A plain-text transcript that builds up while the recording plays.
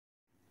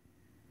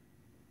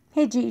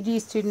Hey GED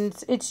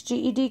students, it's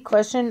GED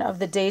question of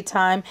the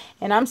daytime,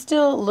 and I'm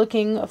still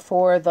looking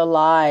for the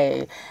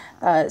lie.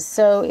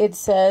 So it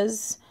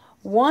says,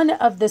 one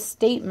of the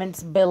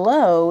statements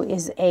below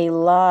is a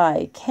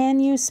lie. Can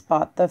you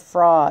spot the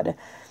fraud?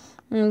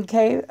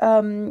 Okay,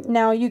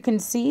 now you can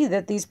see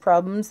that these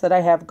problems that I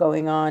have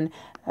going on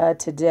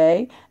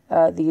today,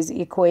 these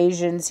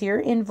equations here,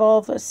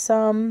 involve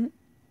some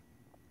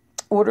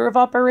order of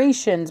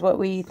operations, what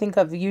we think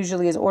of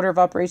usually as order of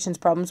operations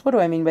problems. What do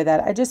I mean by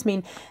that? I just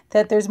mean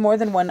that there's more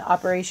than one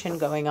operation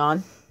going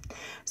on.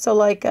 So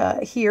like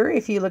here,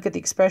 if you look at the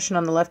expression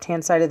on the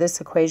left-hand side of this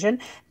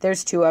equation,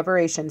 there's two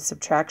operations,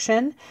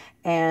 subtraction,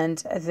 and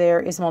there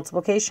is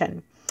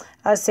multiplication.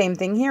 Same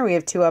thing here. We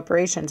have two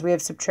operations. We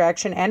have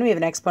subtraction and we have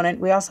an exponent.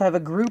 We also have a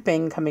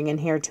grouping coming in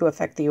here to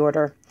affect the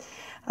order.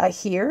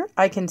 Here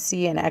I can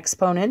see an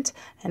exponent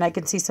and I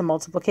can see some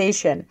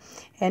multiplication.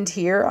 And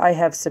here I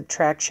have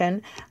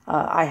subtraction.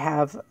 I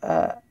have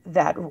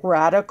that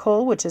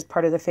radical, which is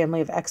part of the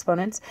family of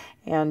exponents.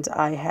 And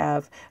I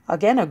have,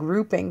 again, a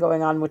grouping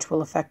going on which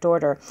will affect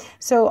order.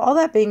 So all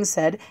that being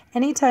said,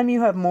 anytime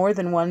you have more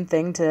than one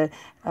thing to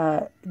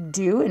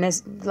do, and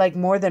it's like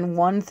more than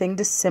one thing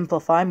to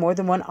simplify, more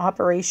than one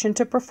operation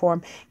to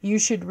perform, you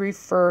should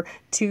refer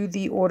to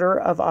the order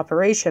of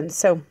operations.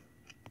 So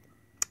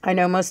I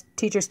know most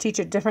teachers teach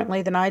it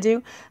differently than I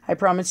do. I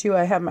promise you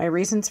I have my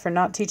reasons for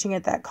not teaching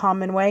it that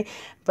common way,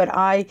 but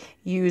I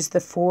use the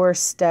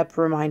four-step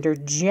reminder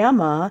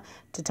GEMMA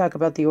to talk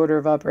about the order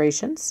of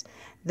operations.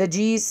 The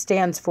G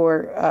stands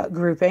for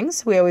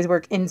groupings. We always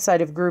work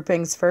inside of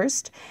groupings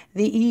first.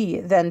 The E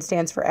then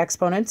stands for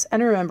exponents.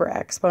 And remember,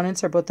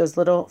 exponents are both those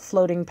little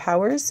floating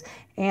powers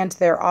and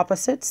their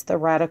opposites, the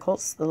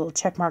radicals, the little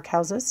checkmark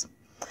houses.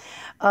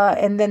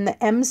 And then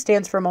the M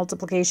stands for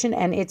multiplication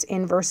and its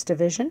inverse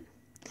division.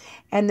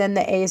 And then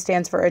the A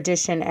stands for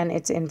addition and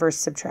its inverse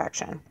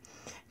subtraction.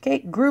 Okay,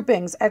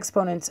 groupings,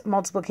 exponents,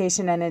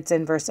 multiplication and its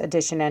inverse,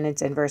 addition and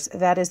its inverse.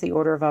 That is the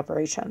order of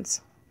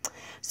operations.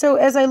 So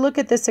as I look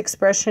at this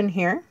expression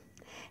here,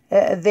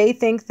 they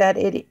think that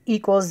it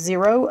equals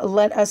 0.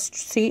 Let us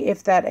see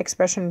if that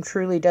expression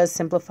truly does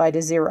simplify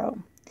to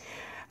 0.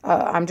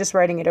 I'm just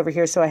writing it over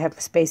here so I have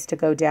space to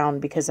go down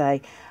because I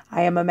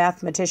am a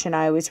mathematician.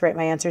 I always write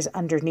my answers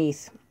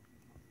underneath.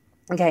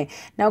 Okay,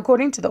 now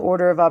according to the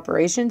order of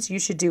operations, you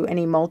should do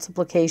any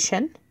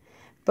multiplication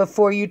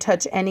before you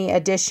touch any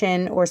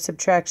addition or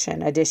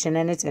subtraction. Addition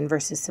and its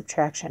inverse is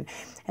subtraction.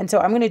 And so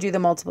I'm going to do the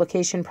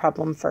multiplication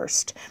problem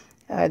first.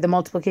 The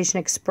multiplication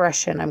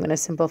expression I'm going to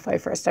simplify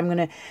first. I'm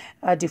going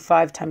to do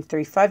 5 times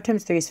 3. 5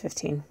 times 3 is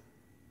 15.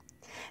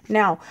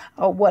 Now,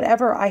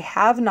 whatever I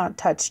have not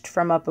touched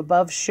from up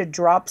above should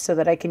drop so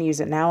that I can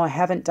use it now. I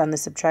haven't done the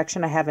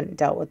subtraction. I haven't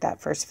dealt with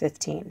that first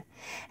 15.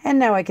 And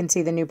now I can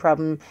see the new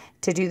problem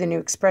to do the new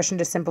expression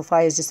to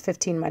simplify is just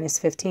 15 minus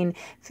 15.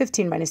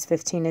 15 minus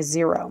 15 is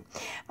 0.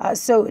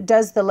 So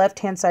does the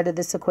left-hand side of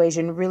this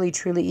equation really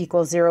truly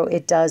equal 0?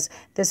 It does.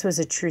 This was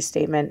a true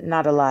statement,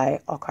 not a lie.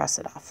 I'll cross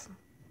it off.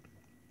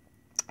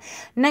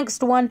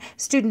 Next one,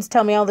 students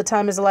tell me all the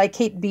time is a lie.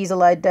 Kate B's a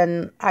lie,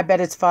 then I bet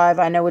it's 5.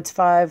 I know it's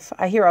 5.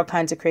 I hear all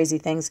kinds of crazy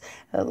things.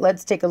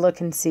 Let's take a look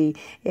and see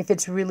if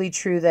it's really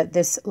true that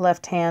this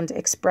left-hand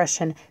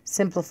expression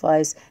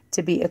simplifies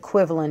to be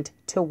equivalent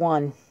to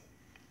 1.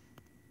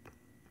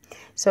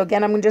 So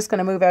again, I'm just going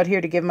to move out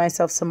here to give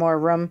myself some more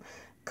room.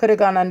 Could have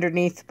gone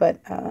underneath, but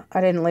I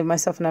didn't leave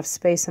myself enough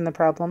space in the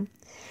problem.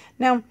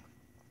 Now,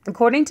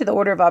 according to the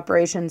order of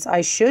operations, I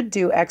should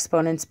do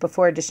exponents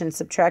before addition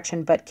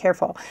subtraction, but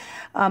careful.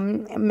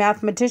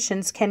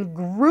 Mathematicians can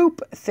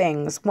group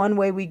things. One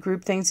way we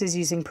group things is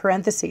using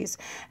parentheses,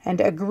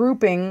 and a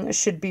grouping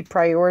should be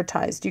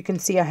prioritized. You can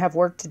see I have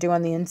work to do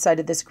on the inside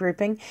of this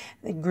grouping.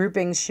 The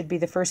groupings should be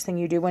the first thing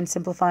you do when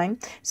simplifying,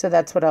 so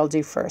that's what I'll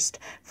do first.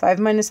 5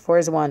 minus 4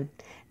 is 1.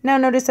 Now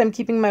notice I'm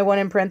keeping my 1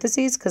 in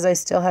parentheses because I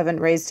still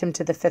haven't raised him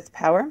to the 5th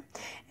power.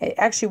 It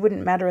actually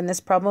wouldn't matter in this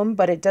problem,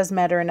 but it does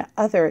matter in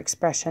other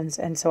expressions.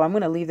 And so I'm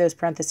going to leave those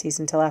parentheses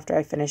until after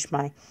I finish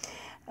my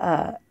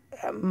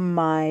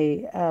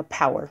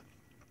power,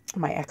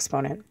 my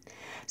exponent.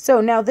 So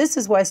now this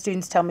is why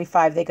students tell me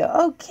 5. They go,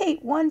 oh,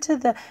 Kate, 1 to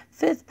the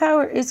 5th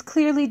power is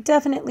clearly,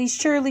 definitely,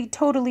 surely,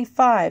 totally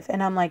 5.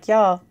 And I'm like,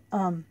 y'all,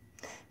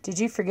 did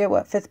you forget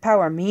what 5th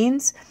power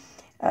means?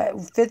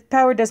 5th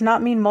power does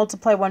not mean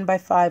multiply 1 by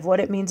 5. What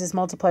it means is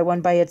multiply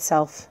 1 by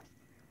itself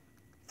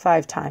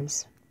 5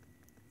 times.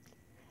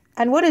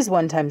 And what is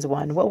 1 times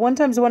 1? Well, 1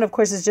 times 1, of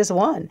course, is just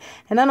 1.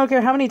 And I don't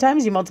care how many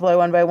times you multiply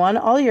 1 by 1,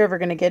 all you're ever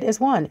going to get is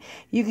 1.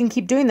 You can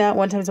keep doing that.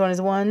 1 times 1 is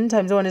 1,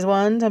 times 1 is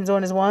 1, times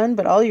 1 is 1,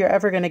 but all you're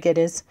ever going to get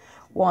is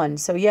 1.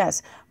 So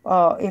yes,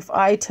 if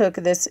I took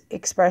this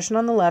expression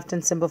on the left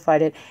and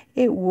simplified it,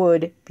 it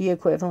would be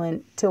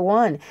equivalent to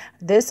 1.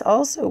 This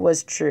also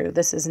was true.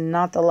 This is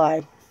not the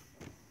lie.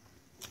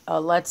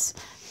 Let's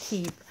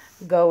keep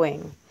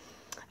going.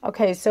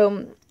 Okay,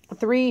 so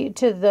 3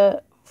 to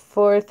the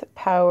fourth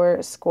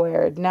power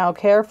squared. Now,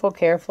 careful,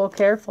 careful,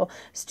 careful.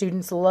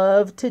 Students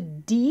love to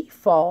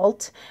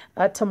default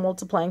to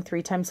multiplying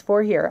 3 times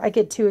 4 here. I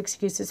get 2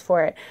 excuses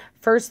for it.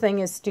 First thing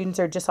is students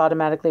are just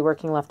automatically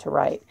working left to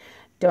right.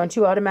 Don't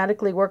you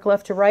automatically work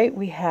left to right?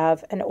 We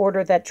have an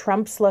order that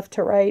trumps left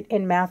to right.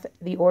 In math,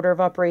 the order of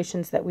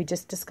operations that we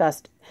just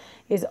discussed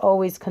is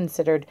always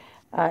considered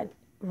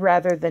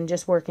rather than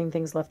just working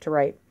things left to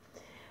right.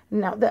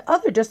 Now, the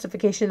other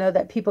justification, though,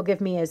 that people give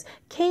me is,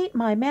 Kate,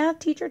 my math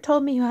teacher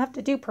told me you have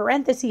to do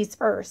parentheses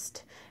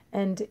first.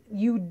 And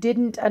you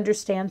didn't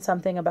understand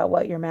something about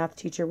what your math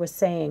teacher was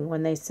saying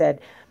when they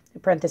said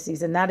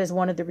parentheses. And that is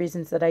one of the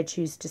reasons that I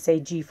choose to say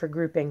G for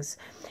groupings.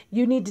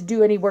 You need to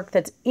do any work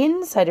that's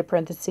inside of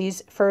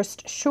parentheses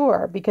first,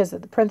 sure, because the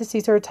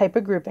parentheses are a type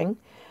of grouping.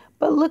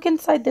 But look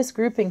inside this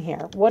grouping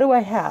here. What do I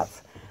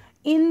have?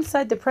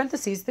 Inside the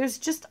parentheses, there's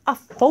just a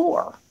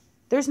 4.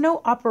 There's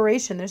no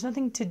operation. There's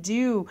nothing to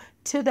do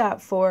to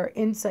that 4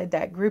 inside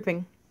that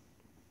grouping.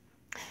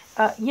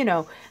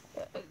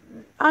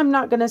 I'm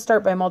not going to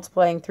start by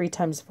multiplying 3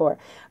 times 4.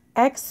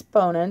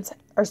 Exponents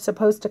are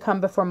supposed to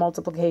come before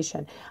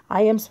multiplication.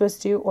 I am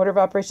supposed to, order of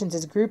operations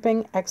is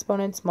grouping,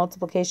 exponents,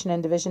 multiplication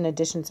and division,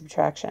 addition,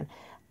 subtraction.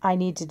 I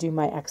need to do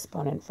my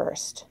exponent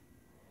first.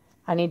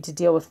 I need to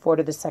deal with 4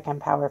 to the second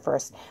power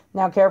first.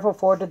 Now, careful,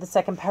 4 to the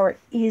second power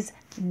is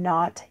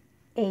not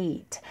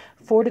 8.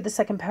 4 to the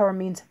second power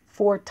means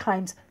 4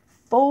 times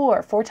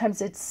 4. 4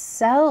 times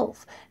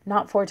itself,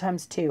 not 4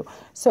 times 2.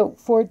 So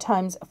 4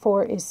 times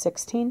 4 is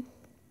 16.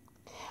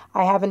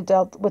 I haven't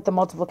dealt with the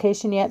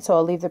multiplication yet, so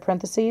I'll leave the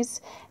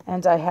parentheses.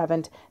 And I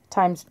haven't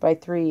times by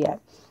 3 yet.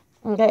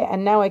 Okay,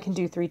 and now I can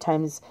do 3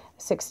 times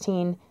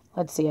 16.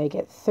 Let's see, I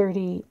get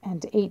 30,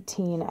 and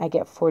 18, I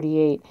get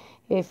 48.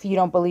 If you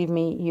don't believe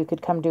me, you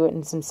could come do it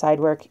in some side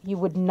work. You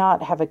would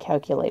not have a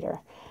calculator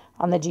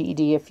on the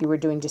GED if you were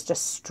doing just a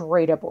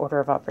straight up order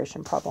of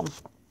operation problem.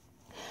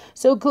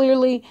 So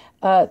clearly,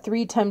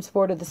 3 times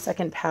 4 to the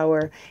second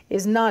power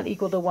is not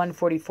equal to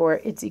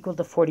 144. It's equal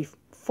to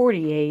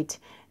 48.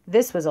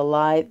 This was a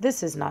lie.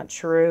 This is not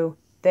true.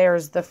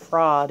 There's the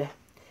fraud.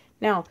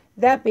 Now,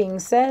 that being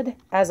said,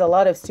 as a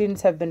lot of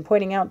students have been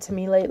pointing out to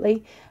me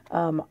lately,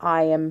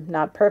 I am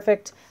not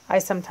perfect. I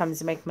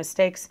sometimes make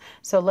mistakes.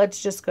 So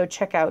let's just go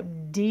check out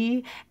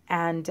D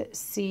and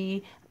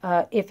see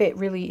if it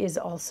really is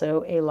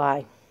also a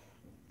lie.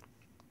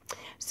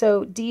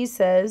 So D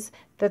says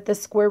that the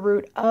square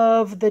root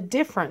of the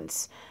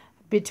difference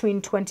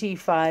between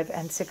 25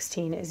 and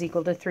 16 is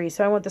equal to 3.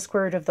 So I want the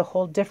square root of the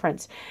whole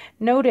difference.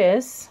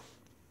 Notice,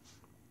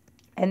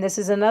 and this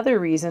is another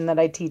reason that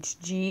I teach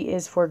G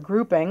is for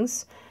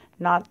groupings,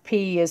 not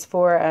P is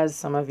for, as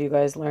some of you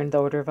guys learned,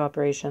 the order of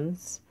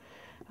operations,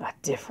 a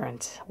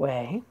different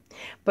way.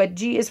 But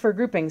G is for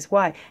groupings.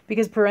 Why?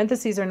 Because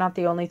parentheses are not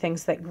the only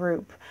things that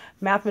group.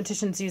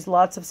 Mathematicians use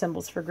lots of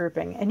symbols for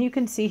grouping. And you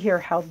can see here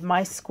how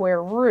my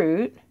square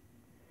root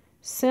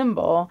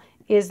symbol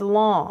is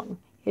long.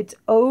 It's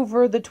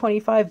over the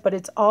 25, but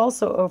it's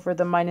also over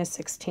the minus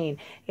 16.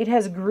 It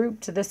has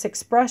grouped this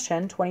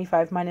expression,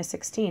 25 minus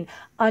 16,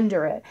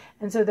 under it.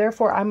 And so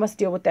therefore, I must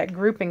deal with that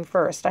grouping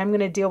first. I'm going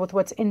to deal with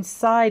what's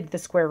inside the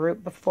square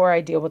root before I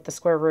deal with the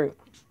square root.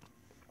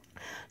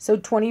 So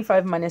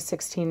 25 minus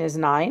 16 is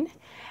 9.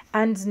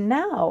 And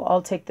now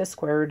I'll take the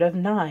square root of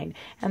 9.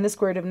 And the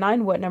square root of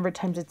 9, what number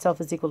times itself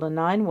is equal to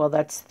 9? Well,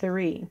 that's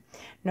 3.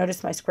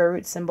 Notice my square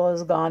root symbol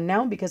is gone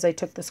now because I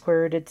took the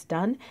square root. It's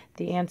done.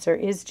 The answer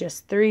is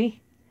just 3.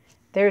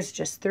 There's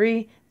just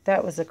 3.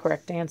 That was the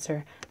correct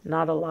answer,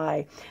 not a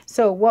lie.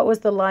 So what was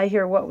the lie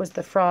here? What was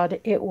the fraud?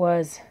 It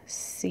was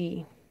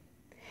C.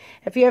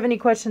 If you have any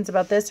questions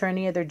about this or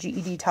any other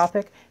GED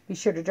topic, be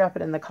sure to drop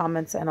it in the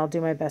comments and I'll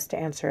do my best to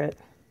answer it.